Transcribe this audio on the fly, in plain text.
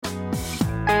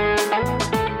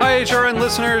HRN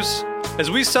listeners.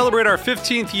 As we celebrate our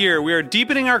 15th year, we are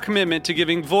deepening our commitment to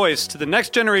giving voice to the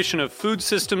next generation of food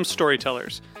systems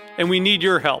storytellers, and we need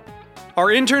your help. Our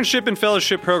internship and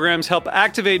fellowship programs help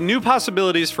activate new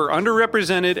possibilities for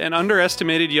underrepresented and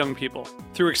underestimated young people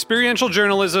through experiential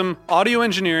journalism, audio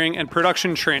engineering, and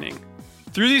production training.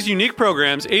 Through these unique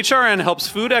programs, HRN helps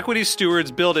food equity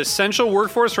stewards build essential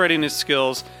workforce readiness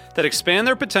skills that expand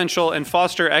their potential and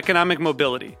foster economic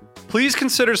mobility. Please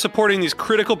consider supporting these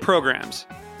critical programs.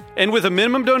 And with a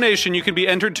minimum donation, you can be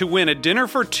entered to win a dinner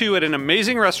for two at an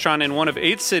amazing restaurant in one of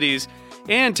 8 cities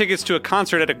and tickets to a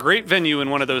concert at a great venue in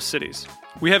one of those cities.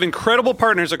 We have incredible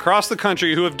partners across the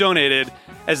country who have donated,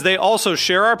 as they also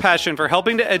share our passion for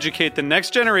helping to educate the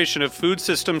next generation of food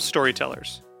systems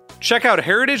storytellers. Check out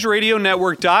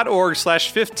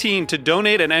heritageradionetwork.org/15 to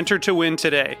donate and enter to win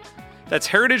today. That's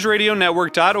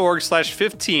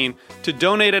heritageradionetwork.org/15 to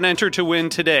donate and enter to win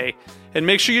today. And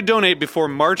make sure you donate before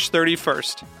March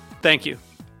 31st. Thank you.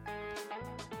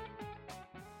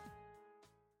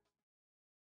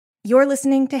 You're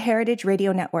listening to Heritage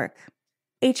Radio Network.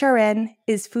 HRN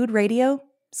is food radio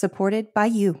supported by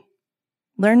you.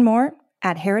 Learn more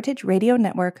at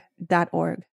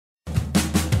heritageradionetwork.org.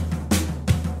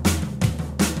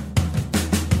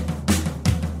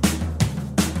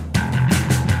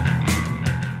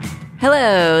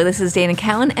 Hello, this is Dana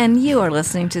Cowan, and you are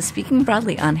listening to Speaking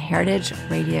Broadly on Heritage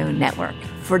Radio Network.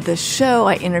 For the show,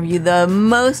 I interview the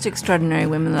most extraordinary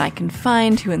women that I can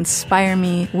find who inspire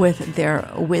me with their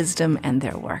wisdom and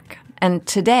their work. And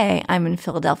today, I'm in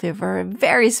Philadelphia for a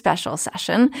very special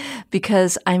session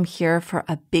because I'm here for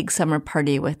a big summer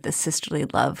party with the Sisterly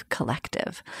Love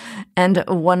Collective. And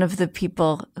one of the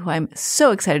people who I'm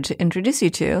so excited to introduce you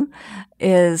to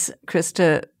is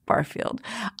Christa Barfield.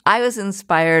 I was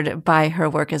inspired by her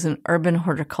work as an urban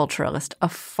horticulturalist, a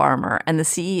farmer, and the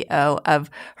CEO of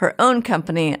her own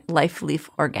company, Life Leaf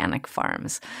Organic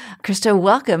Farms. Christa,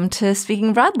 welcome to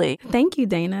Speaking Broadly. Thank you,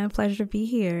 Dana. Pleasure to be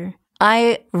here.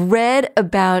 I read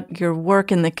about your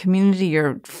work in the community,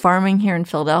 your farming here in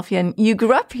Philadelphia, and you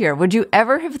grew up here. Would you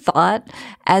ever have thought,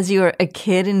 as you were a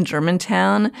kid in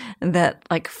Germantown, that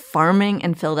like farming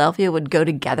and Philadelphia would go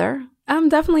together?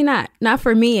 Definitely not. Not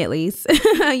for me, at least.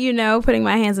 Putting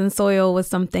my hands in soil was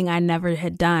something I never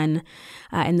had done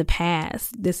in the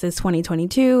past. This is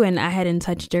 2022, and I hadn't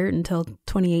touched dirt until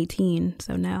 2018,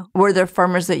 so no. Were there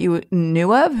farmers that you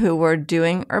knew of who were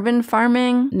doing urban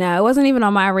farming? No, it wasn't even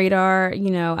on my radar.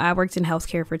 I worked in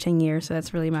healthcare for 10 years, so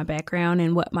that's really my background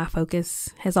and what my focus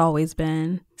has always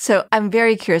been. So I'm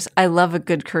very curious. I love a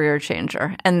good career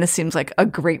changer, and this seems like a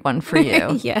great one for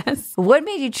you. Yes. What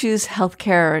made you choose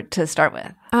healthcare to start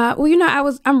with?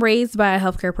 I'm raised by a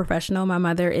healthcare professional. My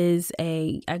mother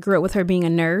I grew up with her being a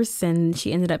nurse, and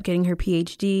she ended up getting her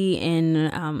PhD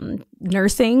in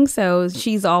nursing. So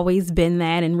she's always been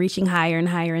that and reaching higher and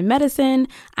higher in medicine.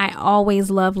 I always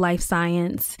loved life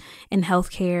science and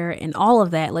healthcare and all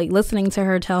of that, like listening to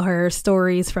her tell her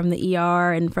stories from the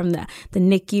ER and from the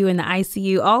NICU and the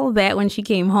ICU, all of that when she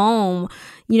came home.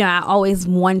 I always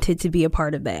wanted to be a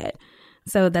part of that.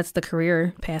 So that's the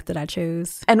career path that I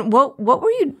chose. And what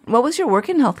was your work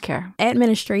in healthcare?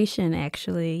 Administration,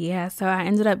 actually. Yeah. So I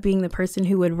ended up being the person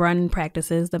who would run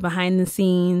practices, the behind the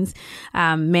scenes,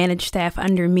 manage staff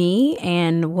under me,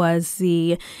 and was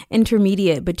the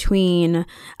intermediate between,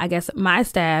 I guess, my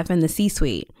staff and the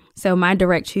C-suite. So my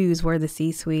direct twos were the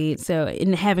C-suite. So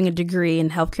in having a degree in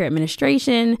healthcare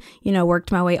administration,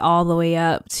 worked my way all the way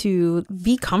up to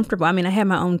be comfortable. I mean, I had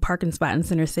my own parking spot in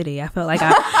Center City. I felt like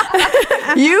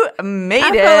You made it.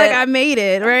 I felt like I made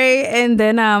it, right? And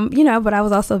then, but I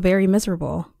was also very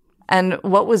miserable. And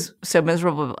what was so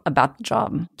miserable about the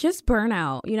job? Just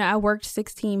burnout. I worked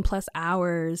 16 plus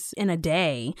hours in a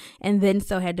day and then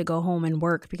still had to go home and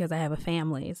work because I have a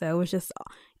family. So it was just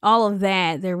all of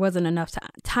that. There wasn't enough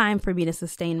time for me to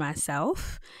sustain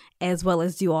myself as well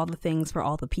as do all the things for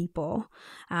all the people.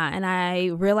 And I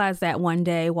realized that one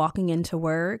day walking into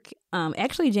work,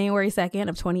 actually January 2nd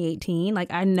of 2018,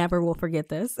 like I never will forget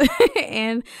this.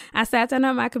 And I sat down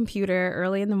on my computer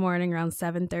early in the morning around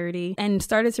 7:30 and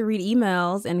started to read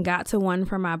emails and got to one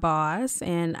from my boss.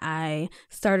 And I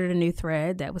started a new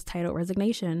thread that was titled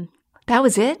Resignation. That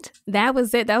was it? That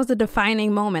was it. That was a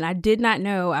defining moment. I did not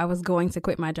know I was going to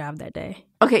quit my job that day.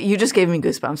 Okay, you just gave me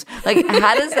goosebumps. Like,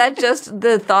 how does that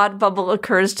the thought bubble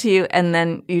occurs to you and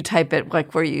then you type it?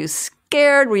 Like, were you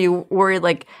scared? Were you worried,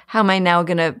 like, how am I now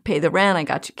going to pay the rent? I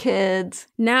got you kids.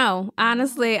 No,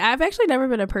 honestly, I've actually never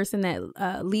been a person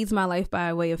that leads my life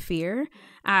by way of fear.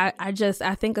 I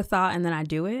think a thought and then I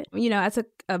do it. I took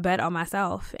a bet on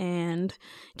myself and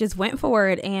just went for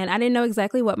it. And I didn't know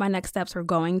exactly what my next steps were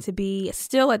going to be.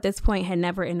 Still at this point had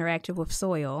never interacted with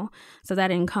soil. So that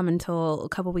didn't come until a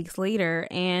couple weeks later.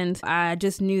 And I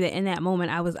just knew that in that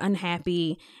moment I was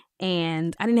unhappy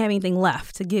and I didn't have anything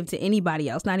left to give to anybody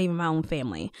else, not even my own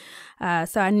family.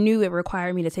 So I knew it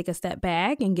required me to take a step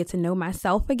back and get to know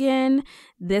myself again.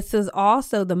 This is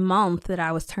also the month that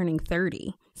I was turning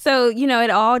 30. So, it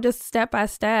all just step by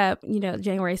step,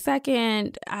 January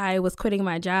 2nd, I was quitting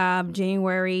my job.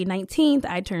 January 19th,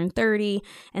 I turned 30.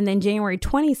 And then January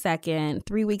 22nd,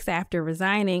 3 weeks after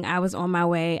resigning, I was on my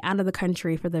way out of the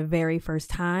country for the very first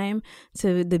time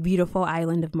to the beautiful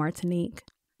island of Martinique.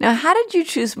 Now, how did you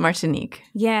choose Martinique?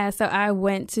 Yeah, so I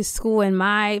went to school in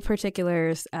my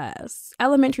particulars,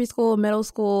 elementary school, middle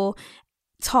school,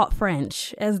 taught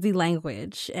French as the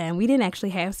language, and we didn't actually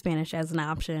have Spanish as an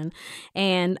option.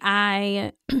 And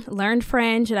I learned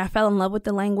French and I fell in love with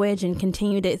the language and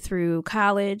continued it through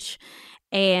college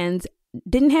and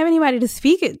didn't have anybody to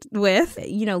speak it with.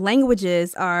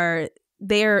 Languages are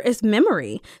it's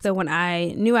memory. So when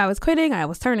I knew I was quitting, I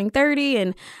was turning 30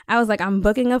 and I was like, I'm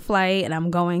booking a flight and I'm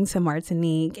going to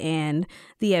Martinique, and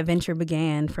the adventure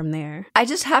began from there. I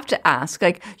just have to ask,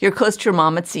 like, you're close to your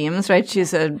mom, it seems, right?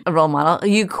 She's a role model.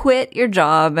 You quit your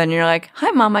job and you're like, hi,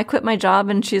 Mom, I quit my job.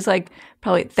 And she's like,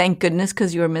 probably, thank goodness,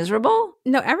 because you were miserable.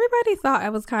 No, everybody thought I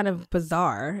was kind of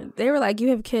bizarre. They were like, you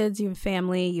have kids, you have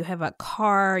family, you have a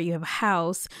car, you have a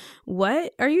house.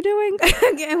 What are you doing?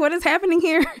 What is happening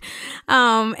here?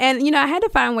 And I had to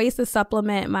find ways to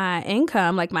supplement my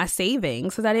income, like my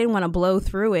savings, because I didn't want to blow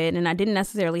through it. And I didn't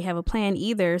necessarily have a plan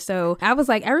either. So I was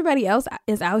like, everybody else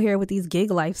is out here with these gig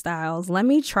lifestyles. Let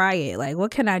me try it. Like, what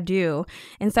can I do?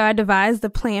 And so I devised a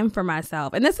plan for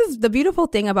myself. And this is the beautiful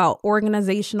thing about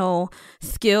organizational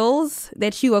skills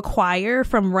that you acquire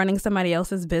from running somebody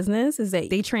else's business, is that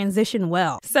they transition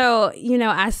well. So,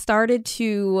 I started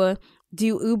to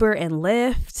do Uber and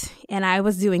Lyft, and I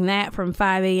was doing that from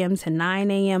 5 a.m. to 9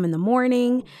 a.m. in the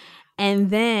morning. And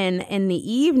then in the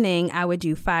evening, I would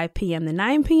do 5 p.m. to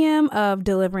 9 p.m. of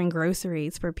delivering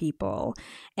groceries for people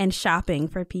and shopping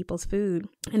for people's food.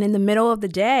 And in the middle of the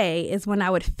day is when I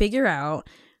would figure out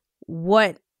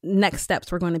what next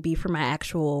steps were going to be for my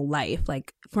actual life,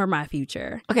 like for my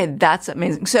future. Okay, that's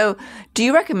amazing. So do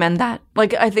you recommend that?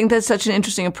 Like, I think that's such an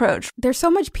interesting approach. There's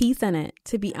so much peace in it,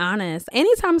 to be honest.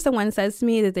 Anytime someone says to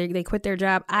me that they quit their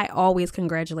job, I always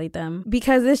congratulate them,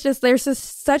 because there's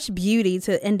just such beauty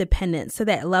to independence, to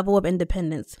that level of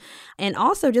independence. And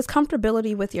also just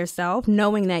comfortability with yourself,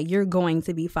 knowing that you're going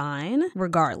to be fine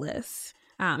regardless.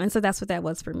 And so that's what that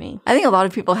was for me. I think a lot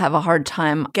of people have a hard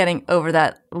time getting over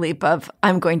that leap of,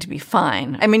 I'm going to be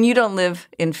fine. I mean, you don't live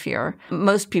in fear.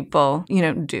 Most people,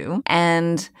 do.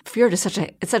 And fear is such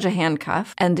a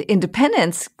handcuff. And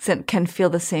independence can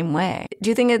feel the same way. Do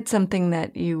you think it's something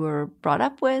that you were brought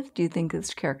up with? Do you think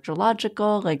it's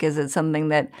characterological? Like, is it something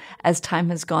that as time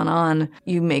has gone on,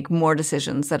 you make more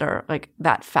decisions that are like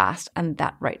that fast and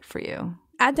that right for you?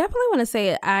 I definitely want to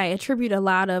say I attribute a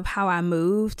lot of how I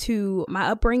moved to my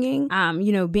upbringing.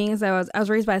 Being as I was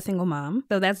raised by a single mom.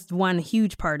 So that's one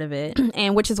huge part of it.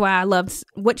 And which is why I loved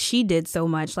what she did so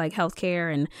much, like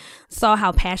healthcare, and saw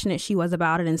how passionate she was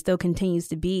about it and still continues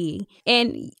to be.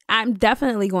 And I'm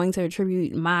definitely going to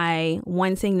attribute my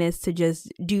wantingness to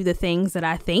just do the things that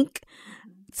I think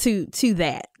to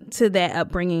that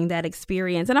upbringing, that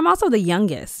experience. And I'm also the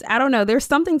youngest. I don't know. There's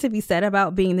something to be said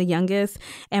about being the youngest.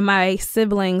 And my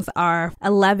siblings are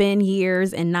 11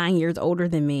 years and 9 years older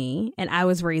than me. And I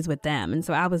was raised with them. And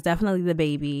so I was definitely the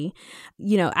baby.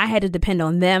 I had to depend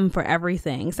on them for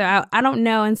everything. So I don't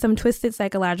know, in some twisted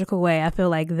psychological way, I feel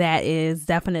like that is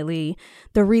definitely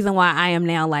the reason why I am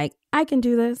now like, I can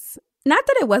do this. Not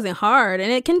that it wasn't hard,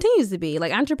 and it continues to be.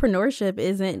 Like, entrepreneurship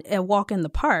isn't a walk in the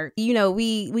park.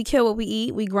 We kill what we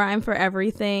eat. We grind for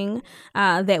everything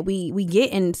that we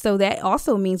get. And so that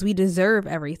also means we deserve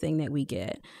everything that we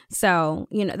get. So,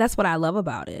 that's what I love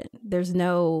about it. There's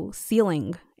no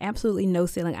ceiling. Absolutely no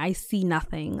ceiling. I see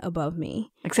nothing above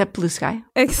me. Except blue sky.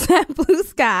 Except blue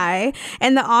sky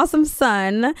and the awesome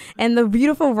sun and the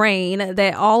beautiful rain,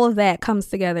 that all of that comes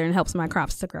together and helps my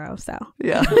crops to grow. So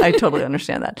yeah, I totally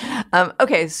understand that.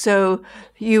 Okay, so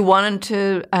you wanted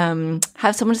to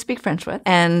have someone to speak French with,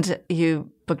 and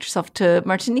you booked yourself to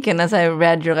Martinique. And as I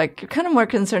read, you're kind of more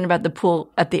concerned about the pool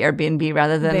at the Airbnb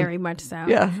rather than... Very much so.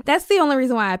 Yeah. That's the only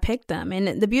reason why I picked them.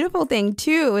 And the beautiful thing,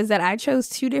 too, is that I chose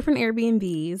 2 different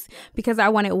Airbnbs because I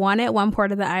wanted one at one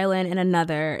part of the island and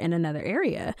another in another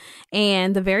area.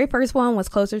 And the very first one was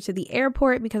closer to the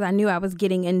airport because I knew I was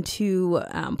getting into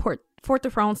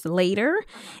Fort-de-France later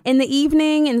in the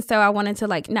evening, and so I wanted to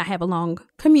not have a long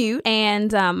commute.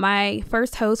 And my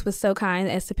first host was so kind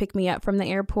as to pick me up from the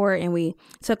airport, and we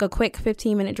took a quick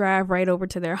 15-minute drive right over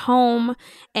to their home,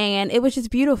 and it was just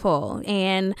beautiful.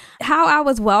 And how I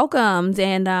was welcomed,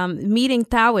 and meeting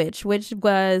Thawich, which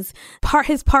was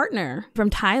his partner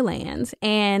from Thailand,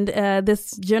 and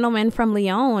this gentleman from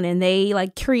Lyon, and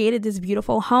they created this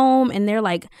beautiful home, and they're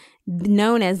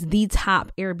known as the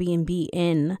top Airbnb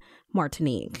in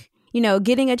Martinique.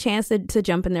 Getting a chance to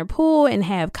jump in their pool and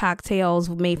have cocktails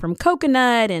made from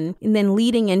coconut and then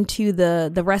leading into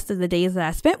the rest of the days that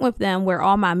I spent with them, where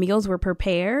all my meals were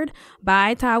prepared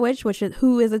by Thawich,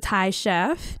 who is a Thai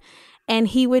chef. And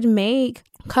he would make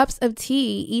cups of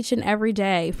tea each and every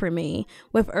day for me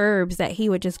with herbs that he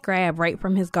would just grab right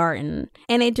from his garden.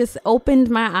 And it just opened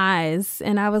my eyes.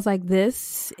 And I was like,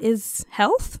 this is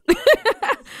health.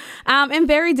 And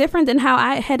very different than how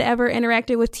I had ever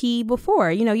interacted with tea before.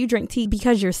 You drink tea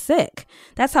because you're sick.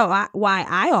 That's why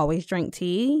I always drink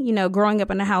tea. Growing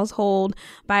up in a household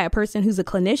by a person who's a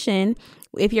clinician,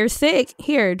 if you're sick,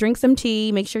 here, drink some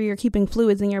tea, make sure you're keeping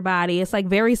fluids in your body. It's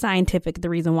very scientific, the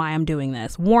reason why I'm doing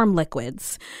this. Warm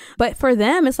liquids. But for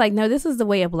them, it's no, this is the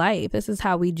way of life. This is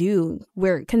how we do,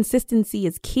 where consistency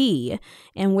is key,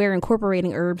 and we're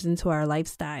incorporating herbs into our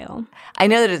lifestyle. I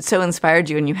know that it so inspired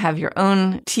you, and you have your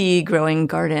own tea growing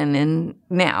garden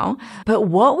now. But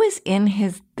what was in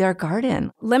their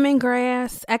garden?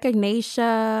 Lemongrass,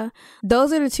 echinacea.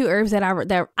 Those are the 2 herbs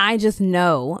that I just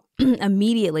know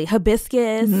immediately. Hibiscus.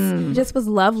 Just was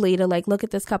lovely to look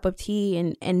at this cup of tea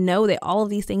and know that all of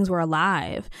these things were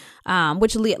alive,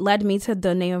 which led me to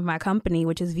the name of my company,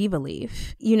 which is Viva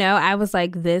Leaf. I was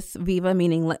this Viva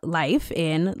meaning life,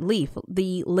 and leaf,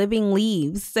 the living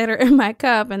leaves that are in my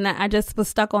cup, and I just was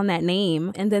stuck on that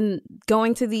name. And then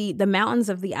going to the mountains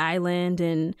of the island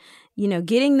and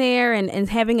getting there and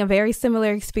having a very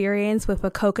similar experience with a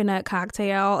coconut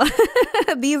cocktail.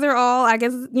 These are all, I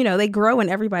guess, they grow in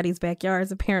everybody's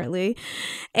backyards, apparently.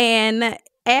 And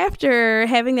after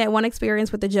having that one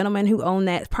experience with the gentleman who owned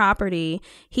that property,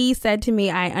 he said to me,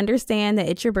 I understand that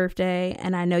it's your birthday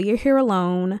and I know you're here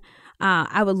alone.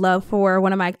 I would love for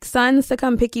one of my sons to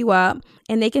come pick you up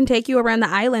and they can take you around the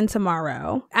island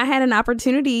tomorrow. I had an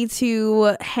opportunity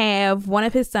to have one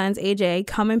of his sons, AJ,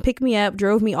 come and pick me up,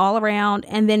 drove me all around.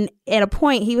 And then at a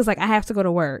point, he was like, I have to go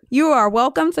to work. You are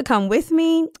welcome to come with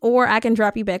me, or I can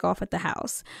drop you back off at the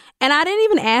house. And I didn't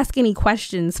even ask any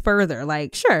questions further.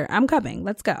 Sure, I'm coming.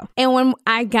 Let's go. And when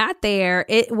I got there,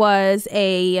 it was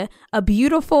a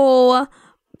beautiful,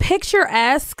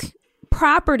 picturesque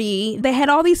property. They had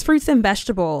all these fruits and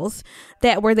vegetables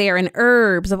that were there and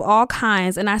herbs of all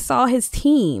kinds. And I saw his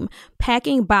team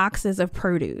packing boxes of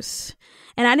produce.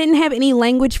 And I didn't have any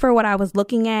language for what I was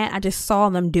looking at. I just saw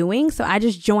them doing. So I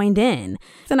just joined in.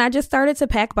 And I just started to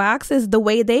pack boxes the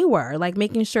way they were,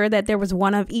 making sure that there was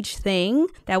one of each thing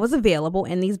that was available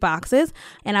in these boxes.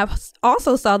 And I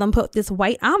also saw them put this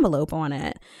white envelope on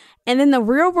it. And then the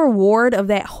real reward of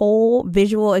that whole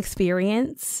visual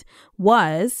experience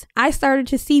was I started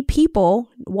to see people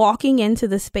walking into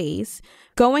the space,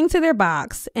 going to their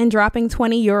box and dropping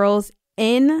 20 euros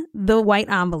in the white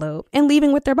envelope and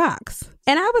leaving with their box.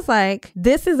 And I was like,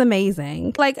 this is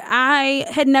amazing. I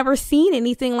had never seen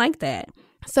anything like that.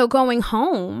 So going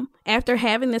home after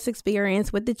having this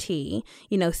experience with the tea,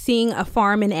 seeing a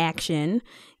farm in action,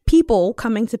 people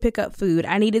coming to pick up food,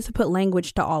 I needed to put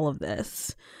language to all of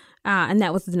this. And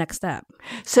that was the next step.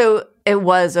 So it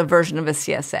was a version of a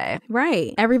CSA.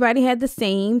 Right. Everybody had the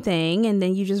same thing, and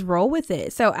then you just roll with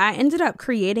it. So I ended up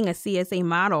creating a CSA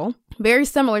model, very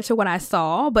similar to what I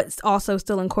saw, but also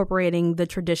still incorporating the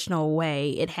traditional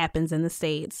way it happens in the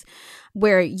States,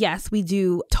 where, yes, we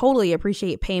do totally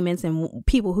appreciate payments and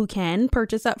people who can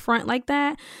purchase up front like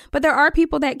that. But there are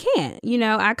people that can't.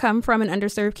 I come from an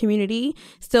underserved community,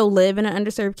 still live in an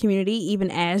underserved community, even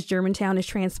as Germantown is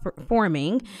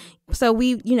transforming. So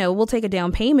we'll take a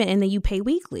down payment and then you pay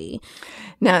weekly.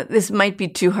 Now, this might be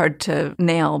too hard to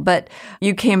nail, but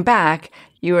you came back,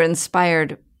 you were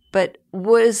inspired. But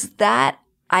was that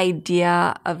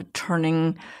idea of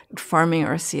turning farming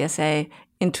or CSA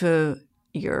into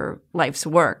your life's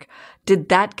work. Did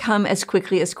that come as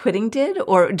quickly as quitting did,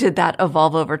 or did that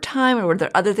evolve over time, or were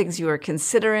there other things you were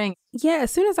considering? Yeah,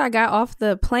 as soon as I got off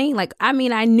the plane,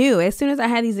 I knew as soon as I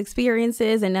had these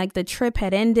experiences and the trip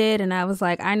had ended, and I was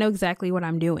like, I know exactly what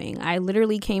I'm doing. I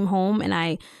literally came home and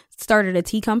I started a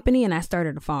tea company and I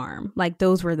started a farm.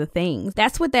 Those were the things.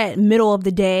 That's what that middle of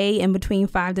the day, in between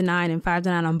 5 to 9 and 5 to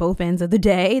 9 on both ends of the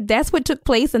day, that's what took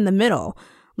place in the middle.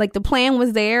 The plan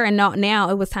was there, and now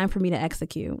it was time for me to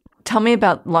execute. Tell me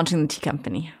about launching the tea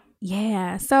company.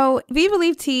 Yeah. So Viva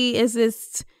Leaf Tea is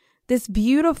this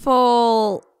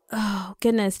beautiful, oh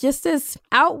goodness, just this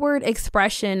outward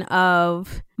expression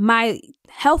of my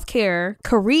healthcare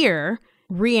career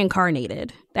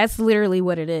reincarnated. That's literally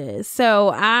what it is.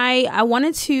 So I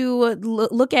wanted to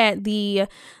look at the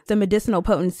medicinal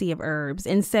potency of herbs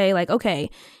and say okay,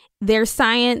 there's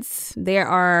science, there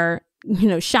are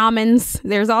shamans,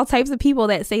 there's all types of people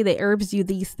that say that herbs do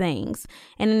these things.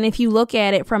 And then if you look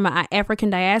at it from an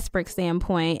African diasporic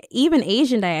standpoint, even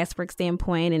Asian diasporic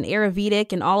standpoint, and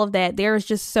Ayurvedic and all of that, there's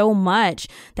just so much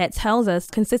that tells us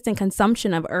consistent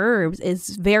consumption of herbs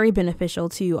is very beneficial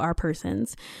to our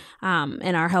persons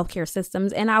and our healthcare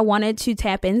systems. And I wanted to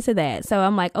tap into that. So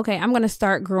I'm like, okay, I'm going to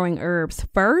start growing herbs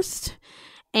first.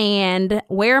 And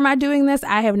where am I doing this?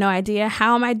 I have no idea.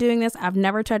 How am I doing this? I've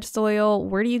never touched soil.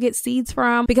 Where do you get seeds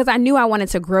from? Because I knew I wanted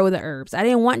to grow the herbs. I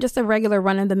didn't want just a regular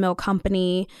run-of-the-mill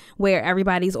company where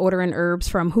everybody's ordering herbs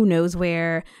from who knows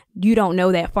where. You don't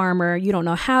know that farmer. You don't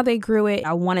know how they grew it.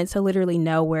 I wanted to literally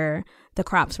know where the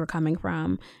crops were coming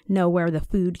from, know where the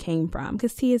food came from,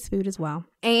 because tea is food as well.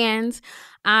 And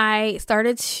I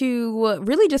started to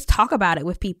really just talk about it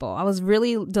with people. I was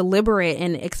really deliberate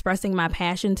in expressing my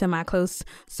passion to my close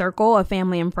circle of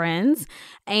family and friends.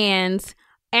 And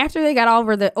after they got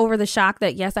over the shock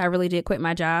that, yes, I really did quit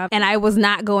my job and I was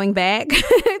not going back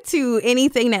to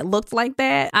anything that looked like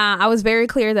that, I was very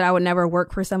clear that I would never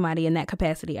work for somebody in that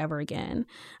capacity ever again.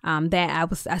 That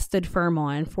I stood firm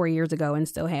on 4 years ago and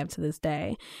still have to this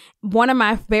day. One of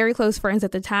my very close friends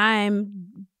at the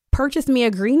time purchased me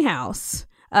a greenhouse.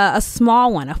 A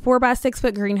small one, a 4x6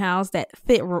 foot greenhouse that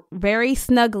fit very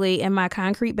snugly in my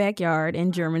concrete backyard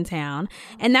in Germantown.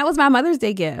 And that was my Mother's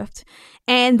Day gift.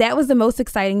 And that was the most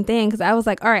exciting thing, because I was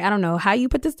like, all right, I don't know how you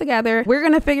put this together. We're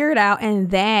going to figure it out.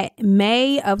 And that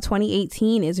May of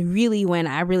 2018 is really when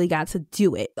I really got to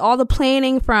do it. All the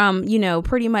planning from,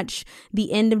 pretty much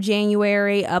the end of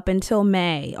January up until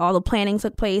May, all the planning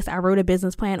took place. I wrote a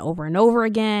business plan over and over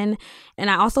again. And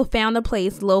I also found a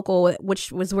place local,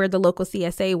 which was where the local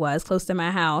CSA was, close to my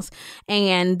house.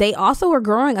 And they also were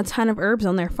growing a ton of herbs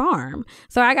on their farm.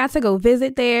 So I got to go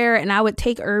visit there, and I would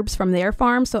take herbs from their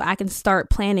farm so I can start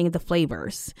planning the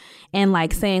flavors and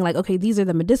saying okay, these are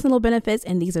the medicinal benefits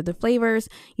and these are the flavors.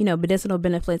 Medicinal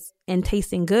benefits and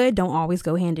tasting good don't always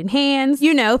go hand in hand.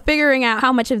 Figuring out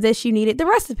how much of this you needed, the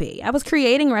recipe. I was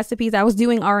creating recipes. I was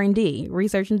doing R&D,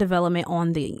 research and development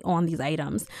on these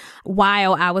items,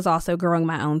 while I was also growing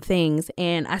my own things.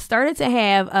 And I started to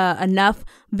have enough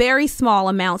very small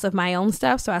amounts of my own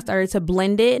stuff. So I started to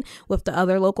blend it with the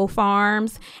other local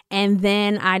farms. And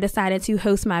then I decided to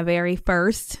host my very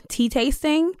first tea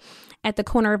tasting at the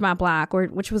corner of my block,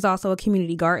 which was also a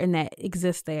community garden that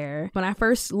exists there. When I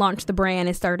first launched the brand,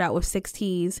 it started out with 6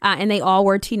 teas, and they all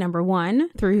were tea number 1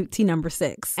 through tea number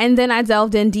 6. And then I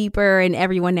delved in deeper, and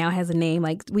everyone now has a name.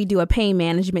 We do a pain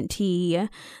management tea.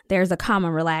 There's a calm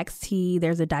and relax tea.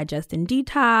 There's a digest and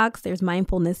detox. There's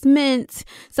mindfulness mint.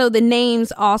 So the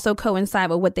names also coincide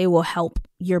with what they will help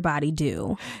your body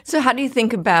do. So how do you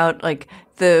think about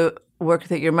the work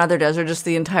that your mother does, or just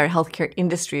the entire healthcare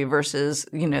industry versus,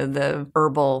 the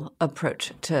herbal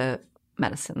approach to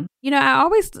medicine? I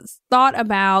always thought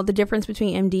about the difference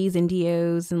between MDs and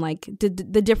DOs and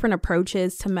the different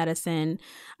approaches to medicine,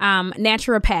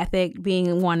 naturopathic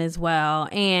being one as well.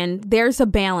 And there's a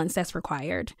balance that's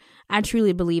required. I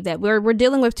truly believe that we're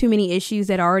dealing with too many issues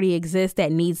that already exist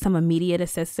that need some immediate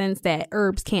assistance that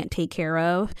herbs can't take care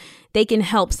of. They can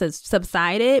help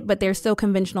subside it, but there's still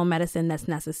conventional medicine that's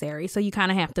necessary. So you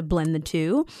kind of have to blend the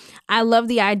two. I love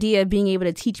the idea of being able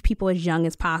to teach people as young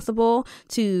as possible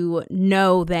to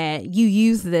know that you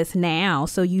use this now,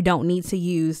 so you don't need to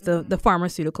use the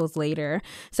pharmaceuticals later.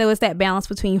 So it's that balance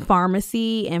between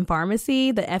pharmacy and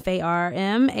pharmacy, the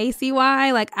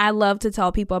FARMACY. I love to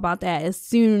tell people about that as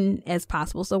soon educated as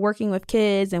possible. So working with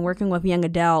kids and working with young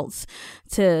adults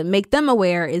to make them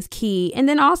aware is key. And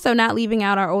then also not leaving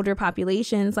out our older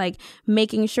populations, like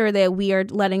making sure that we are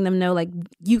letting them know, like,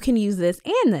 you can use this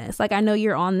and this. Like, I know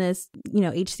you're on this,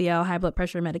 HCL, high blood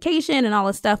pressure medication and all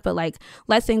this stuff, but like,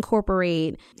 let's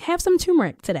incorporate, have some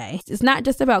turmeric today. It's not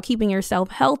just about keeping yourself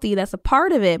healthy. That's a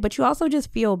part of it, but you also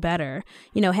just feel better,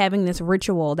 having this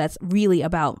ritual that's really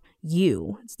about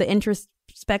you. It's the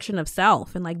introspection of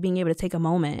self and like being able to take a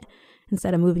moment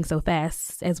instead of moving so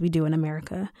fast as we do in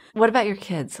America. What about your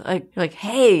kids? Like,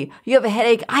 hey, you have a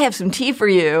headache. I have some tea for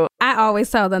you. I always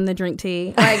tell them to drink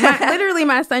tea. Like, literally,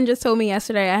 my son just told me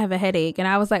yesterday I have a headache, and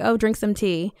I was like, oh, drink some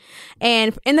tea.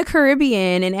 And in the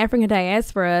Caribbean and African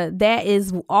diaspora, that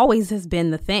is always has been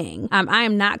the thing. I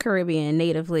am not Caribbean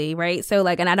natively, right? So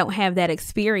like, and I don't have that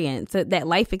experience, that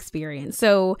life experience.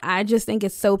 So I just think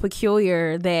it's so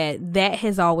peculiar that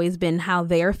has always been how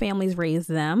their families raised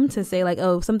them, to say like,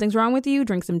 oh, if something's wrong with you,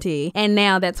 drink some tea. And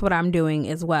now that's what I'm doing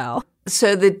as well.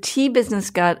 So the tea business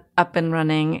got up and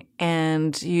running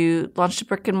and you launched a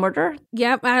brick and mortar?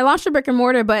 Yep, I launched a brick and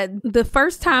mortar, but the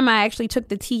first time I actually took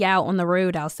the tea out on the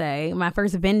road, I'll say, my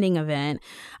first vending event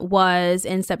was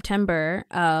in September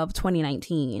of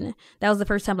 2019. That was the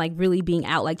first time like really being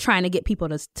out, like trying to get people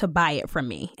to buy it from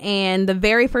me. And the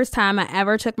very first time I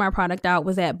ever took my product out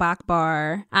was at Bach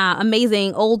Bar.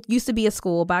 Amazing, used to be a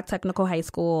school, Bach Technical High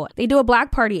School. They do a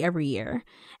block party every year.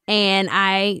 And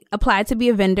I applied to be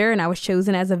a vendor, and I was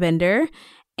chosen as a vendor.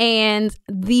 And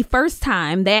the first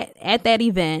time that at that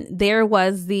event, there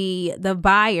was the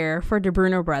buyer for De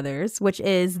Bruno Brothers, which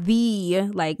is the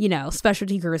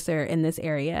specialty grocer in this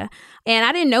area. And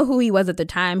I didn't know who he was at the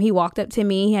time. He walked up to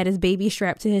me. He had his baby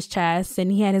strapped to his chest,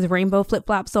 and he had his rainbow flip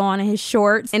flops on and his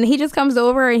shorts. And he just comes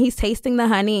over and he's tasting the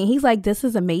honey, and he's like, "This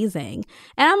is amazing."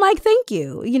 And I'm like, "Thank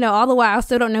you." All the while I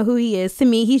still don't know who he is. To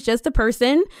me, he's just a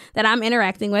person that I'm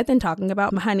interacting with and talking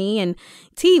about honey and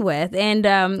tea with.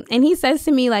 And he says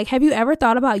to me, like, "Have you ever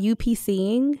thought about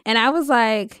UPCing?" And I was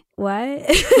like, what?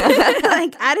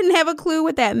 Like, I didn't have a clue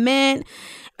what that meant.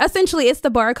 Essentially, it's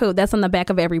the barcode that's on the back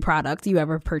of every product you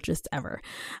ever purchased ever.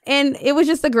 And it was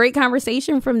just a great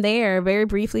conversation from there. Very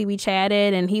briefly, we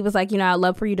chatted, and he was like, I'd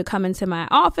love for you to come into my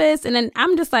office. And then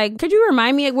I'm just like, could you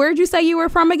remind me, where'd you say you were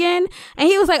from again? And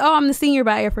he was like, oh, I'm the senior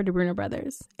buyer for De Bruno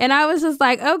Brothers. And I was just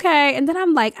like, okay. And then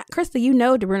I'm like, Christa,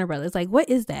 De Bruno Brothers. Like, what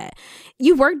is that?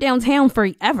 You worked downtown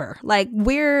forever. Like,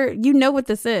 what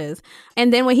this is.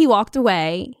 And then when he walked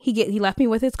away, he left me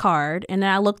with his card, and then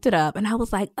I looked it up, and I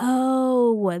was like,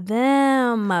 oh,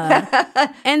 them.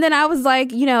 And then I was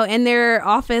like, in their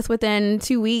office within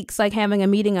 2 weeks, like having a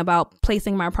meeting about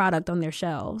placing my product on their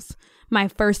shelves. My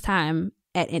first time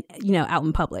out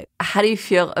in public. How do you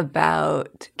feel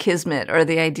about kismet, or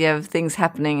the idea of things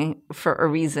happening for a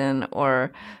reason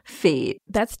or fate?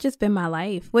 That's just been my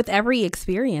life with every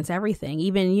experience, everything,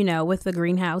 even, with the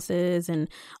greenhouses and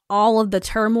all of the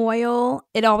turmoil.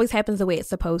 It always happens the way it's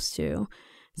supposed to.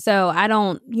 So I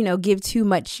don't, give too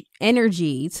much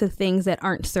energy to things that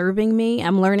aren't serving me.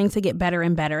 I'm learning to get better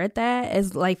and better at that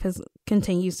as life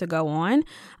continues to go on,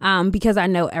 because I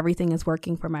know everything is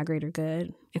working for my greater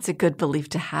good. It's a good belief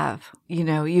to have.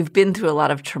 You've been through a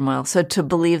lot of turmoil. So to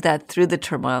believe that through the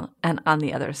turmoil and on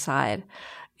the other side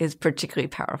is particularly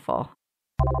powerful.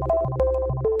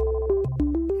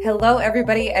 Hello,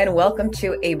 everybody, and welcome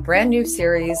to a brand new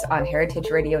series on Heritage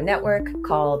Radio Network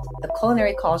called The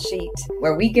Culinary Call Sheet,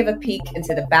 where we give a peek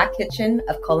into the back kitchen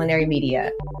of culinary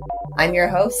media. I'm your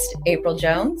host, April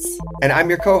Jones. And I'm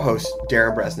your co-host,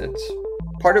 Darren Bresnitz.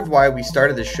 Part of why we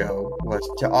started this show was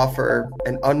to offer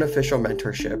an unofficial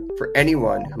mentorship for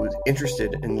anyone who is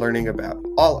interested in learning about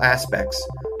all aspects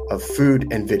of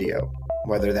food and video,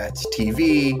 whether that's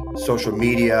TV, social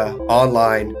media,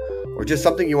 online, or just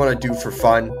something you want to do for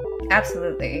fun.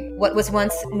 Absolutely. What was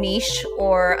once niche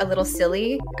or a little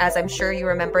silly, as I'm sure you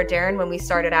remember, Darren, when we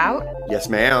started out. Yes,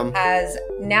 ma'am. Has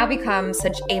now become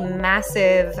such a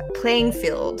massive playing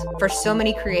field for so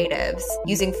many creatives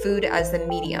using food as the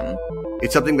medium.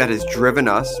 It's something that has driven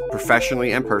us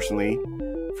professionally and personally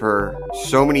for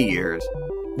so many years.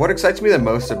 What excites me the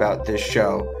most about this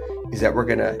show is that we're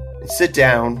going to sit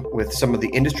down with some of the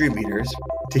industry leaders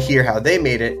to hear how they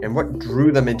made it and what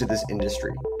drew them into this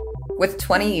industry. With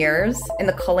 20 years in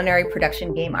the culinary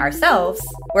production game ourselves,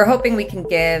 we're hoping we can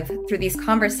give, through these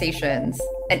conversations,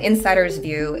 an insider's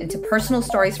view into personal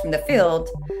stories from the field,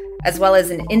 as well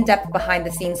as an in-depth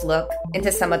behind-the-scenes look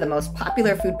into some of the most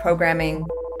popular food programming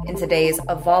in today's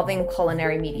evolving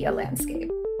culinary media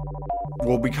landscape.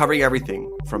 We'll be covering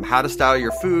everything from how to style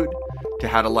your food, to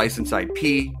how to license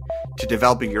IP, to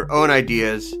developing your own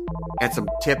ideas, and some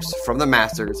tips from the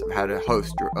masters of how to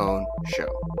host your own show.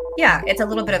 Yeah, it's a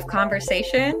little bit of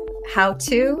conversation, how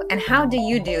to, and how do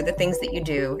you do the things that you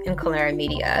do in culinary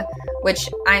media, which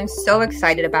I'm so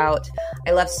excited about.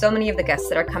 I love so many of the guests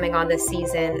that are coming on this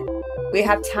season. We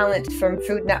have talent from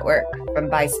Food Network, from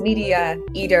Vice Media,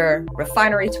 Eater,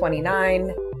 Refinery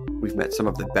 29. We've met some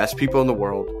of the best people in the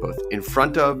world, both in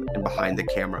front of and behind the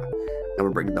camera. And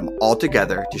we're bringing them all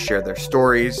together to share their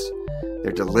stories,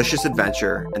 their delicious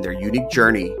adventure, and their unique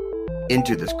journey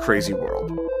into this crazy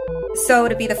world. So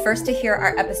to be the first to hear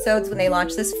our episodes when they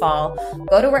launch this fall,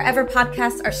 go to wherever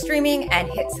podcasts are streaming and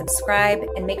hit subscribe,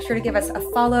 and make sure to give us a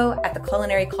follow at the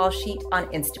Culinary Call Sheet on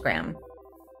Instagram.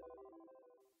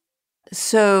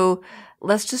 So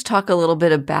let's just talk a little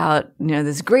bit about,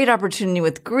 this great opportunity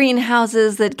with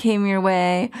greenhouses that came your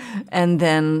way, and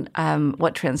then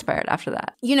what transpired after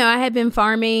that. I had been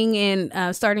farming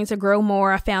and starting to grow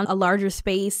more. I found a larger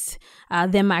space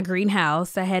than my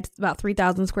greenhouse. I had about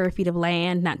 3,000 square feet of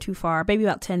land, not too far, maybe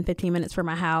about 10, 15 minutes from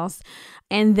my house.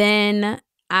 And then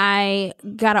I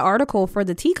got an article for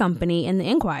the tea company in the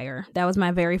Enquirer. That was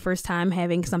my very first time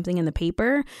having something in the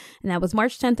paper. And that was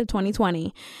March 10th of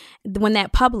 2020 when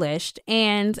that published.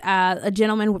 And a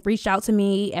gentleman reached out to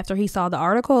me after he saw the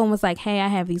article and was like, hey, I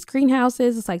have these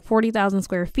greenhouses. It's like 40,000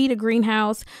 square feet of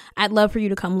greenhouse. I'd love for you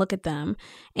to come look at them.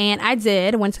 And I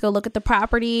did. Went to go look at the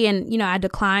property, and, I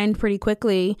declined pretty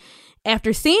quickly.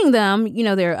 After seeing them,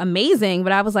 they're amazing,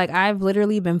 but I was like, I've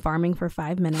literally been farming for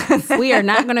 5 minutes. We are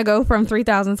not going to go from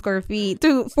 3,000 square feet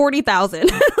to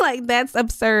 40,000. Like, that's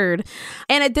absurd.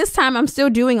 And at this time, I'm still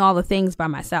doing all the things by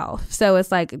myself. So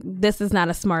it's like, this is not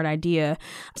a smart idea.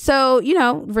 So,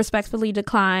 respectfully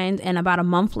declined. And about a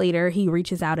month later, he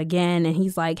reaches out again and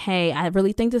he's like, hey, I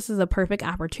really think this is a perfect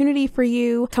opportunity for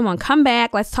you. Come on, come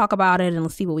back. Let's talk about it and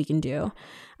let's see what we can do.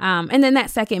 And then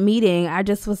that second meeting, I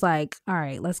just was like, all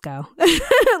right, let's go.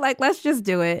 Like, let's just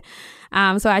do it.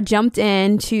 So I jumped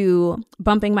into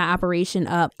bumping my operation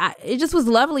up. It just was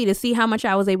lovely to see how much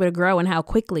I was able to grow and how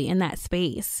quickly in that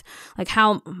space, like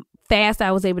how fast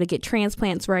I was able to get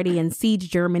transplants ready and seeds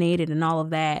germinated and all of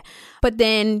that. But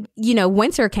then,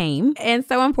 winter came. And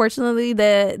so unfortunately,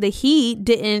 the heat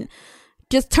didn't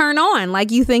just turn on like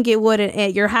you think it would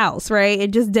at your house, right?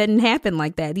 It just didn't happen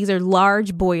like that. These are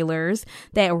large boilers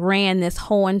that ran this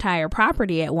whole entire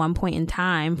property at one point in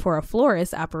time for a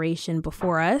florist operation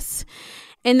before us.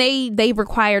 And they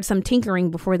required some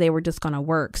tinkering before they were just going to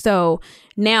work. So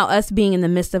now us being in the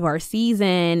midst of our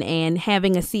season and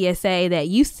having a CSA that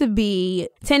used to be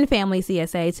 10 family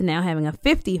CSA to now having a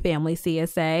 50 family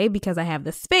CSA because I have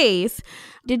the space,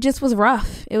 it just was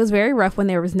rough. It was very rough when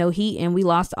there was no heat and we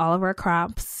lost all of our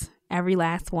crops. Every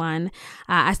last one.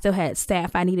 I still had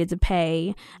staff I needed to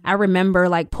pay. I remember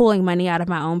like pulling money out of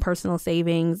my own personal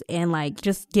savings and like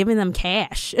just giving them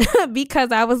cash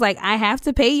because I was like, I have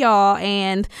to pay y'all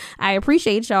and I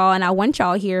appreciate y'all and I want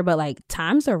y'all here, but like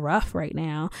times are rough right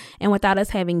now. And without us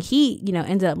having heat,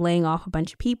 ended up laying off a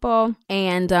bunch of people.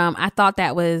 And I thought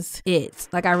that was it.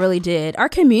 Like I really did. Our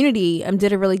community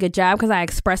did a really good job because I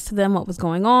expressed to them what was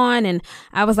going on. And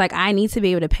I was like, I need to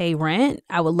be able to pay rent.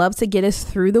 I would love to get us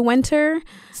through the winter.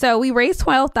 So we raised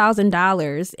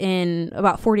 $12,000 in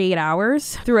about 48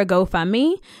 hours through a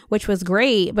GoFundMe, which was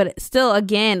great. But still,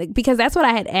 again, because that's what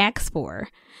I had asked for.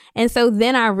 And so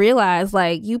then I realized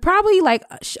like you probably like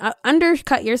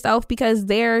undercut yourself because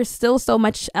there's still so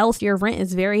much else. Your rent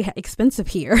is very expensive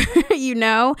here. I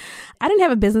didn't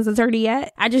have a business attorney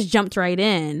yet. I just jumped right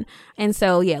in. And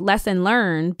so, yeah, lesson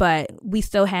learned, but we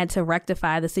still had to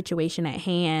rectify the situation at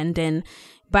hand. And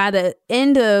by the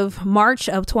end of March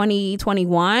of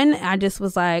 2021, I just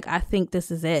was like, I think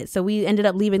this is it. So we ended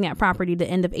up leaving that property the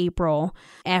end of April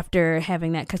after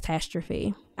having that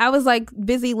catastrophe. I was like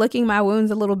busy licking my wounds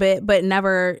a little bit, but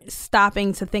never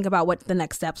stopping to think about what the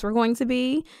next steps were going to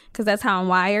be because that's how I'm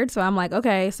wired. So I'm like,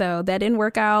 okay, so that didn't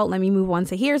work out. Let me move on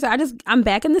to here. So I'm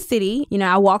back in the city.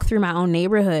 I walked through my own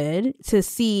neighborhood to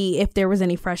see if there was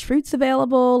any fresh fruits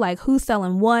available, like who's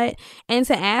selling what, and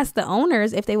to ask the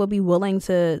owners if they would be willing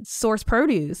to source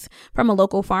produce from a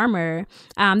local farmer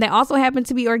that also happened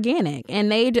to be organic.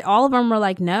 And all of them were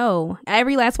like, no.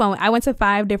 Every last one. I went to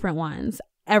 5 different ones.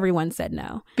 Everyone said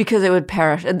no. Because it would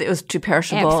perish. It was too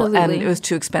perishable. Absolutely. And it was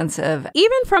too expensive.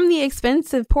 Even from the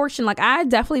expensive portion, like I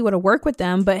definitely would have worked with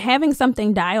them, but having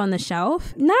something die on the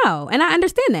shelf, no. And I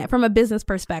understand that from a business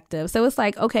perspective. So it's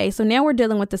like, okay, so now we're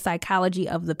dealing with the psychology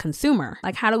of the consumer.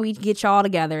 Like how do we get y'all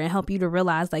together and help you to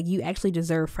realize like you actually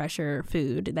deserve fresher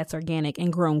food that's organic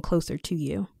and grown closer to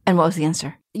you? And what was the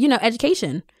answer?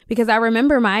 Education. Because I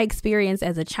remember my experience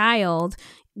as a child,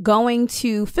 going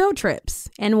to field trips.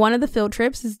 And one of the field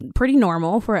trips is pretty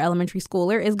normal for an elementary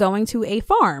schooler, is going to a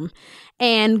farm.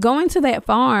 And going to that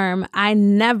farm, I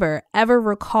never, ever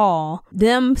recall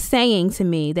them saying to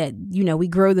me that, we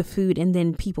grow the food and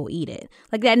then people eat it.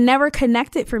 Like, that never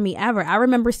connected for me ever. I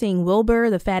remember seeing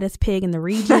Wilbur, the fattest pig in the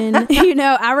region.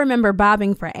 I remember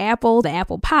bobbing for apples, the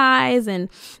apple pies and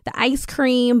the ice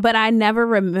cream, but I never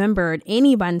remembered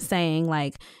anyone saying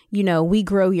like, we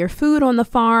grow your food on the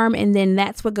farm and then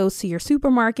that's what goes to your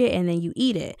supermarket and then you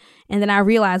eat it. And then I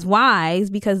realized why is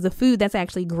because the food that's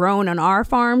actually grown on our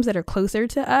farms that are closer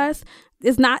to us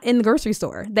is not in the grocery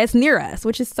store that's near us,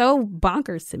 which is so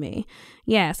bonkers to me.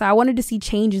 Yeah. So I wanted to see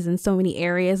changes in so many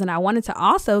areas. And I wanted to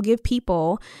also give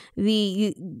people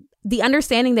the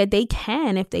understanding that they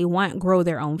can, if they want, grow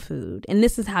their own food. And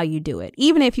this is how you do it.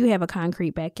 Even if you have a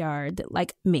concrete backyard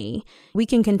like me, we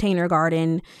can container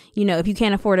garden. If you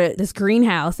can't afford this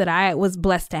greenhouse that I was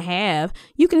blessed to have,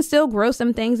 you can still grow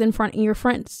some things in your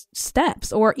front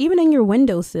steps or even in your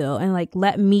windowsill and like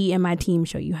let me and my team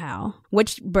show you how.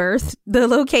 Which birthed the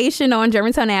location on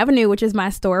Germantown Avenue, which is my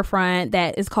storefront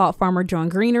that is called Farmer John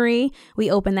Greenery. We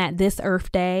opened that this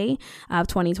Earth Day of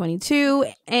 2022.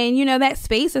 And, that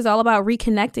space is all about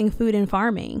reconnecting food and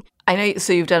farming. I know.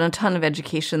 So you've done a ton of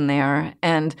education there,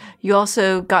 and you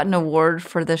also got an award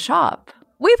for the shop.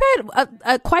 We've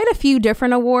had quite a few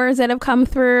different awards that have come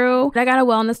through. I got a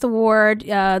wellness award,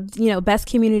 best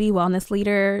community wellness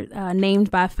leader,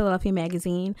 named by Philadelphia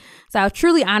Magazine. So I was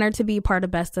truly honored to be part of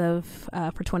Best of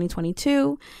for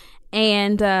 2022.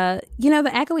 And, the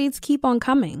accolades keep on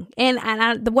coming. And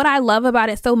what I love about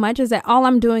it so much is that all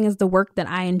I'm doing is the work that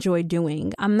I enjoy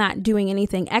doing. I'm not doing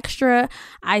anything extra.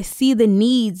 I see the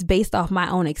needs based off my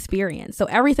own experience. So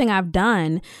everything I've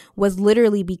done was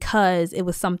literally because it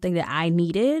was something that I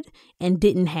needed and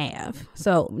didn't have.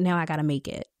 So now I got to make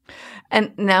it.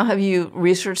 And now have you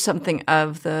researched something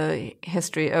of the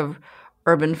history of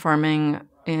urban farming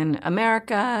in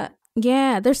America?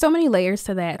 Yeah, there's so many layers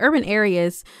to that. Urban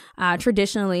areas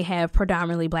traditionally have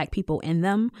predominantly Black people in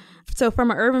them. So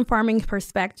from an urban farming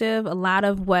perspective, a lot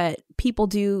of what people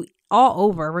do all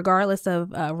over, regardless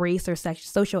of race or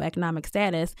socioeconomic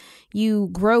status, you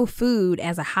grow food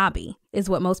as a hobby is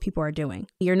what most people are doing.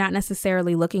 You're not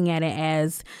necessarily looking at it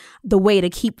as the way to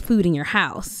keep food in your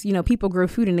house. People grow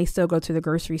food and they still go to the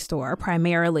grocery store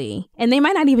primarily, and they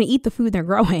might not even eat the food they're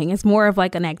growing. It's more of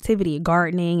like an activity,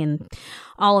 gardening and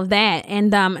all of that.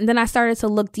 And then I started to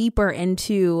look deeper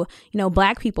into,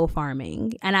 Black people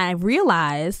farming. And I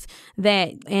realized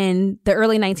that in the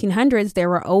early 1900s, there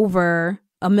were over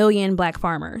 1 million Black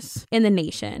farmers in the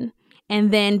nation. And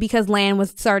then because land was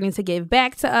starting to give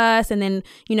back to us, and then,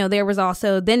 there was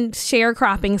also then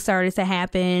sharecropping started to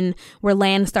happen where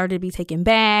land started to be taken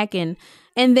back. And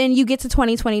then you get to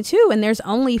 2022 and there's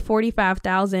only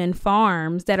 45,000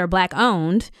 farms that are Black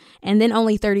owned. And then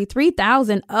only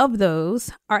 33,000 of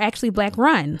those are actually Black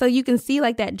run. So you can see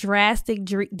like that drastic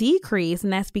decrease.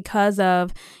 And that's because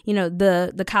of,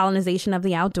 the colonization of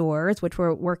the outdoors, which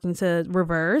we're working to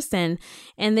reverse. And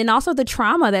then also the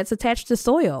trauma that's attached to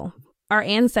soil. Our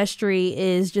ancestry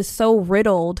is just so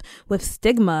riddled with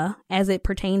stigma as it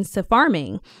pertains to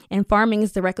farming. And farming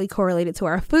is directly correlated to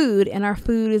our food, and our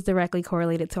food is directly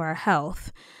correlated to our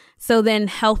health. So then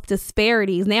health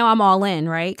disparities, now I'm all in,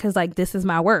 right? Because like this is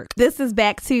my work. This is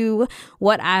back to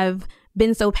what I've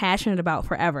been so passionate about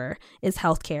forever, is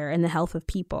healthcare and the health of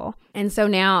people. And so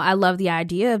now I love the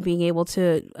idea of being able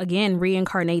to, again,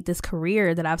 reincarnate this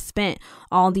career that I've spent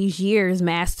all these years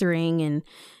mastering, and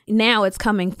now it's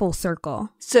coming full circle.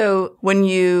 So when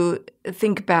you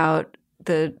think about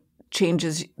the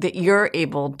changes that you're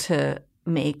able to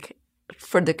make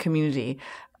for the community,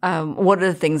 what are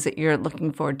the things that you're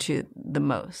looking forward to the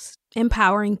most?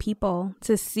 Empowering people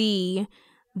to see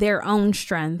their own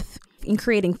strength in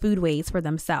creating foodways for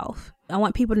themselves. I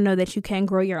want people to know that you can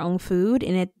grow your own food.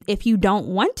 And if you don't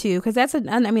want to, because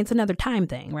it's another time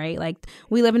thing, right? Like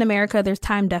we live in America, there's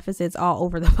time deficits all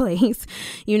over the place.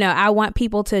 I want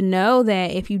people to know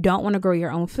that if you don't want to grow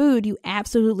your own food, you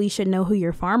absolutely should know who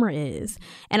your farmer is.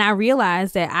 And I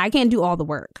realized that I can't do all the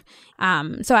work.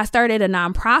 So I started a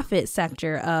nonprofit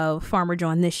sector of Farmer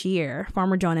John this year,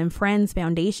 Farmer John and Friends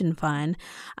Foundation Fund.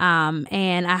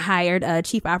 And I hired a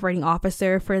chief operating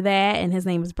officer for that. And his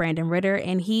name is Brandon Ritter.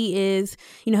 And he is,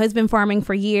 has been farming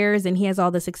for years, and he has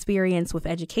all this experience with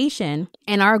education.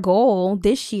 And our goal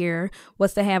this year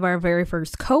was to have our very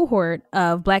first cohort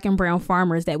of Black and brown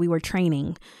farmers that we were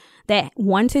training. that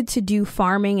wanted to do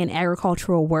farming and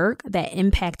agricultural work that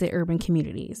impacted urban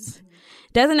communities.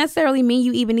 Doesn't necessarily mean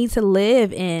you even need to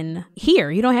live in here.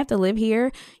 You don't have to live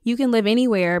here. You can live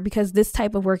anywhere because this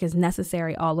type of work is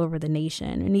necessary all over the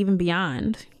nation and even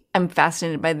beyond. I'm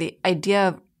fascinated by the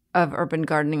idea of urban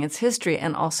gardening, its history,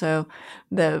 and also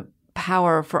the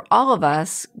power for all of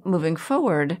us moving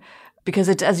forward, because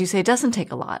it, as you say, it doesn't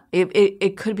take a lot.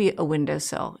 It could be a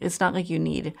windowsill. It's not like you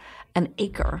need an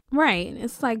acre. Right.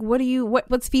 It's like,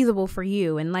 what's feasible for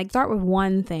you? And like, start with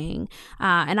one thing.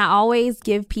 And I always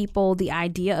give people the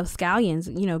idea of scallions,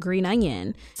 green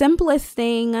onion, simplest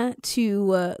thing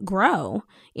to grow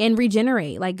and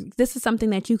regenerate. Like, this is something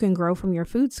that you can grow from your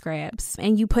food scraps,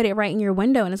 and you put it right in your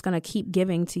window, and it's going to keep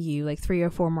giving to you like 3 or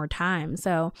 4 more times.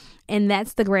 So, and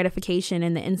that's the gratification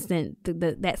in the instant,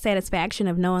 that satisfaction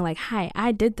of knowing like, hi,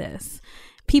 I did this.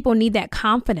 People need that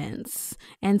confidence.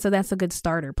 And so that's a good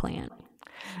starter plant.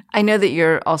 I know that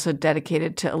you're also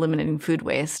dedicated to eliminating food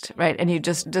waste, right? And you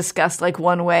just discussed like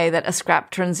one way that a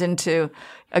scrap turns into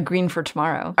a green for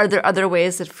tomorrow. Are there other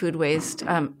ways that food waste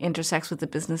intersects with the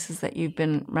businesses that you've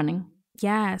been running?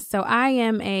 Yeah, so I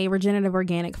am a regenerative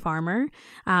organic farmer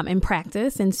in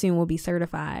practice, and soon will be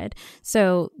certified.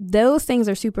 So those things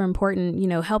are super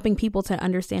important, helping people to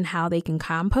understand how they can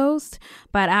compost.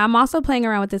 But I'm also playing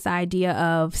around with this idea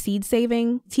of seed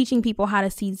saving, teaching people how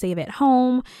to seed save at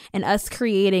home, and us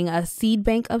creating a seed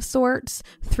bank of sorts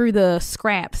through the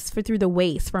scraps, through the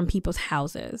waste from people's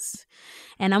houses.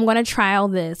 And I'm going to trial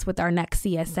this with our next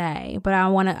CSA, but I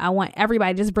want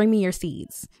everybody, just bring me your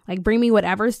seeds. Like, bring me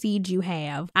whatever seeds you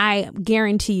have. I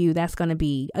guarantee you that's going to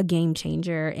be a game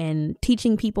changer in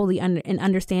teaching people and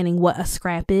understanding what a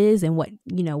scrap is, and what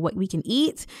we can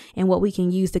eat and what we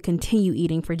can use to continue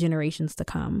eating for generations to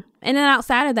come. And then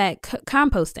outside of that,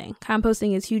 composting.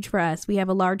 Composting is huge for us. We have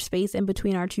a large space in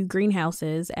between our 2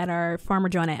 greenhouses at our Farmer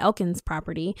Joanna Elkins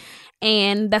property,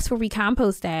 and that's where we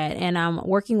compost at. And I'm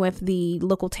working with the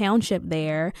local township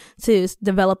there to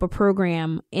develop a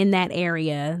program in that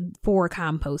area for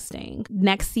composting.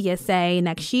 Next CSA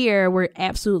next year, we're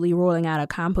absolutely rolling out a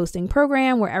composting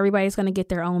program where everybody's going to get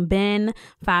their own bin,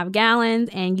 5 gallons,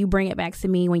 and you bring it back to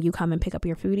me when you come and pick up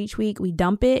your food each week. We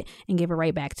dump it and give it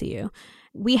right back to you.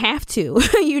 We have to,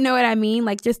 you know what I mean?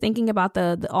 Like, just thinking about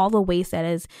all the waste that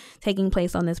is taking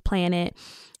place on this planet.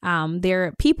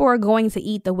 People are going to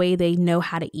eat the way they know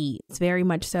how to eat. It's very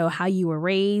much so how you were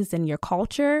raised and your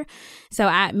culture. So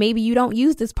maybe you don't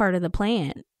use this part of the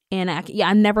plant. And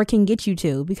I never can get you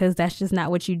to, because that's just not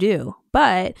what you do.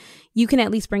 But you can at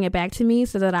least bring it back to me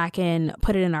so that I can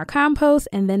put it in our compost.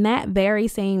 And then that very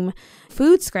same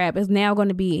food scrap is now going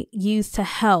to be used to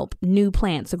help new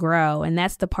plants grow. And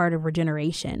that's the part of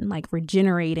regeneration, like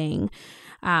regenerating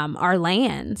our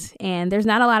land. And there's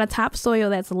not a lot of topsoil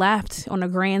that's left on a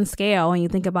grand scale when you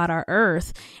think about our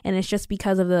earth. And it's just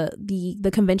because of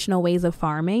the conventional ways of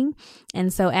farming.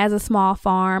 And so as a small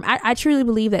farm, I truly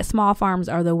believe that small farms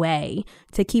are the way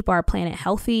to keep our planet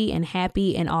healthy and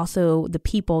happy, and also the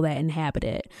people that inhabit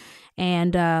it.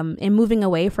 And moving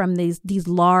away from these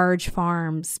large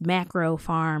farms, macro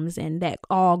farms, and that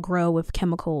all grow with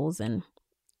chemicals. And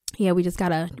yeah, we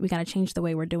gotta change the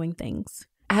way we're doing things.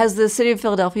 Has the city of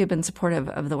Philadelphia been supportive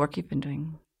of the work you've been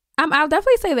doing? I'll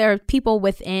definitely say there are people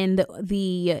within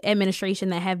the administration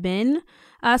that have been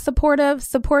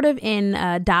supportive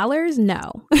in dollars.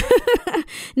 No,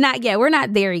 not yet. We're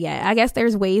not there yet. I guess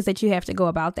there's ways that you have to go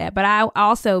about that. But I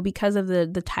also, because of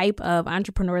the type of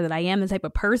entrepreneur that I am, the type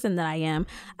of person that I am,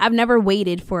 I've never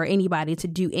waited for anybody to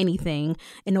do anything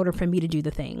in order for me to do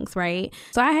the things, right?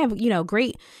 So I have,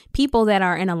 great people that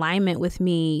are in alignment with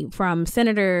me, from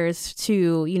senators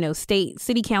to,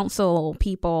 city council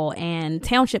people and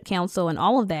township council and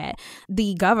all of that.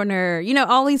 The governor,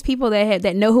 all these people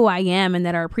that know who I am and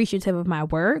that are appreciative of my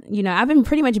work. I've been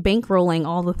pretty much bankrolling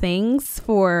all the things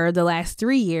for the last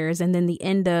 3 years. And then the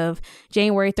end of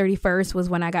January 31st was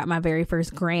when I got my very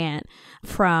first grant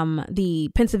from the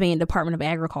Pennsylvania Department of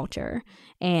Agriculture.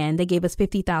 And they gave us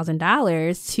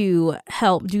 $50,000 to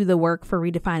help do the work for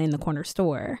redefining the corner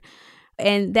store.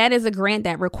 And that is a grant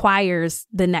that requires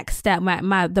the next step.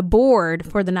 The board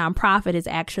for the nonprofit is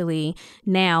actually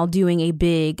now doing a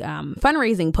big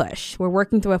fundraising push. We're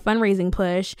working through a fundraising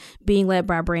push being led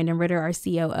by Brandon Ritter, our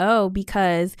COO,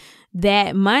 because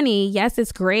that money, yes,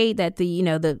 it's great that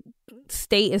the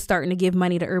state is starting to give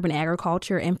money to urban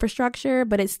agriculture infrastructure,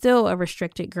 but it's still a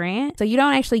restricted grant. So you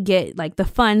don't actually get like the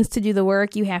funds to do the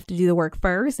work. You have to do the work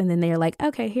first. And then they're like,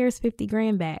 okay, here's 50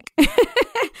 grand back.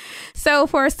 So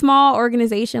for a small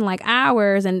organization like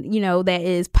ours, and, you know, that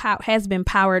has been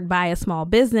powered by a small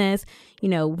business, you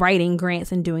know, writing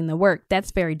grants and doing the work,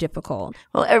 that's very difficult.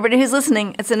 Well, everybody who's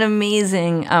listening, it's an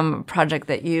amazing project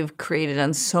that you've created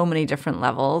on so many different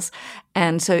levels.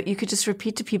 And so you could just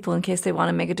repeat to people in case they want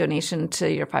to make a donation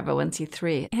to your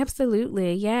 501c3.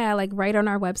 Absolutely. Yeah. Like right on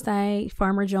our website,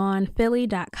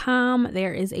 farmerjohnphilly.com,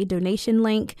 there is a donation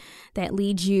link that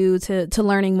leads you to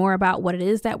learning more about what it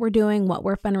is that we're doing, what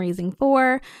we're fundraising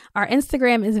for. Our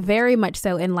Instagram is very much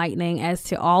so enlightening as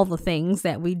to all the things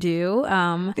that we do.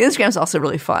 The Instagram is also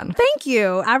really fun. Thank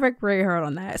you. I worked very hard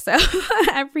on that. So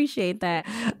I appreciate that.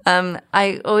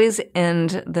 I always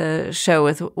end the show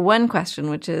with one question,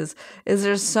 which is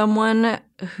there someone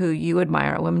who you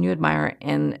admire, a woman you admire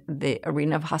in the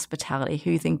arena of hospitality who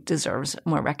you think deserves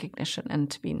more recognition and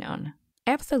to be known?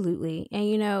 Absolutely. And,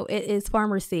 you know, it is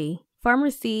Farmer C. Farmer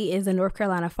C is a North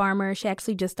Carolina farmer. She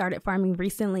actually just started farming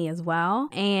recently as well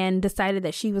and decided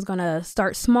that she was going to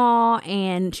start small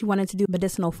and she wanted to do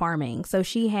medicinal farming. So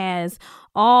she has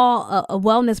a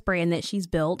wellness brand that she's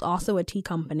built, also a tea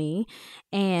company,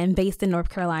 and based in North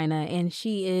Carolina. And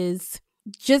she is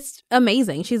just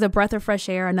amazing. She's a breath of fresh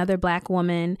air, another Black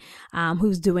woman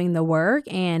who's doing the work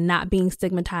and not being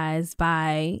stigmatized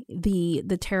by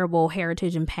the terrible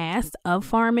heritage and past of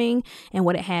farming and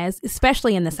what it has,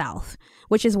 especially in the South,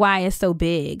 which is why it's so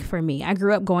big for me. I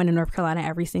grew up going to North Carolina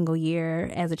every single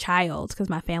year as a child because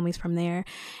my family's from there.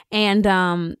 And,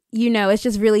 you know, it's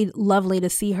just really lovely to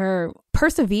see her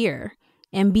persevere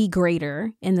and be greater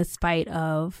in the spite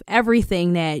of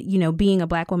everything that, you know, being a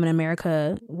Black woman in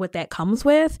America, what that comes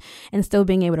with, and still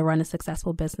being able to run a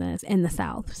successful business in the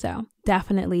South. So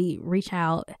definitely reach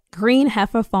out. Green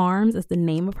Heifer Farms is the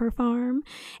name of her farm,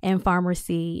 and Farmer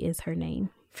C is her name.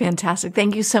 Fantastic.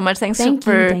 Thank you so much. Thank you,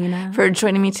 Dana, for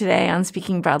joining me today on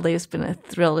Speaking Broadly. It's been a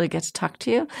thrill to get to talk to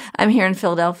you. I'm here in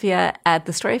Philadelphia at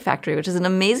the Story Factory, which is an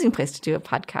amazing place to do a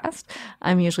podcast.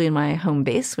 I'm usually in my home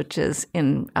base, which is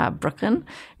in Brooklyn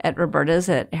at Roberta's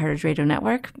at Heritage Radio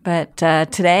Network. But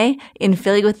today in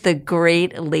Philly with the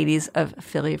great ladies of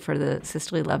Philly for the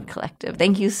Sisterly Love Collective.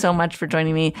 Thank you so much for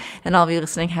joining me. And all of you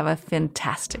listening, have a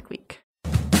fantastic week.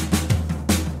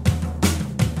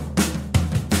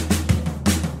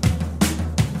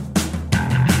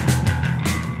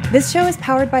 This show is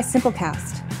powered by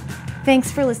Simplecast. Thanks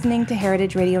for listening to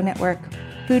Heritage Radio Network,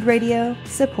 food radio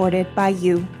supported by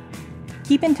you.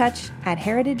 Keep in touch at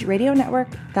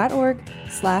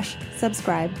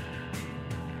heritageradionetwork.org/subscribe.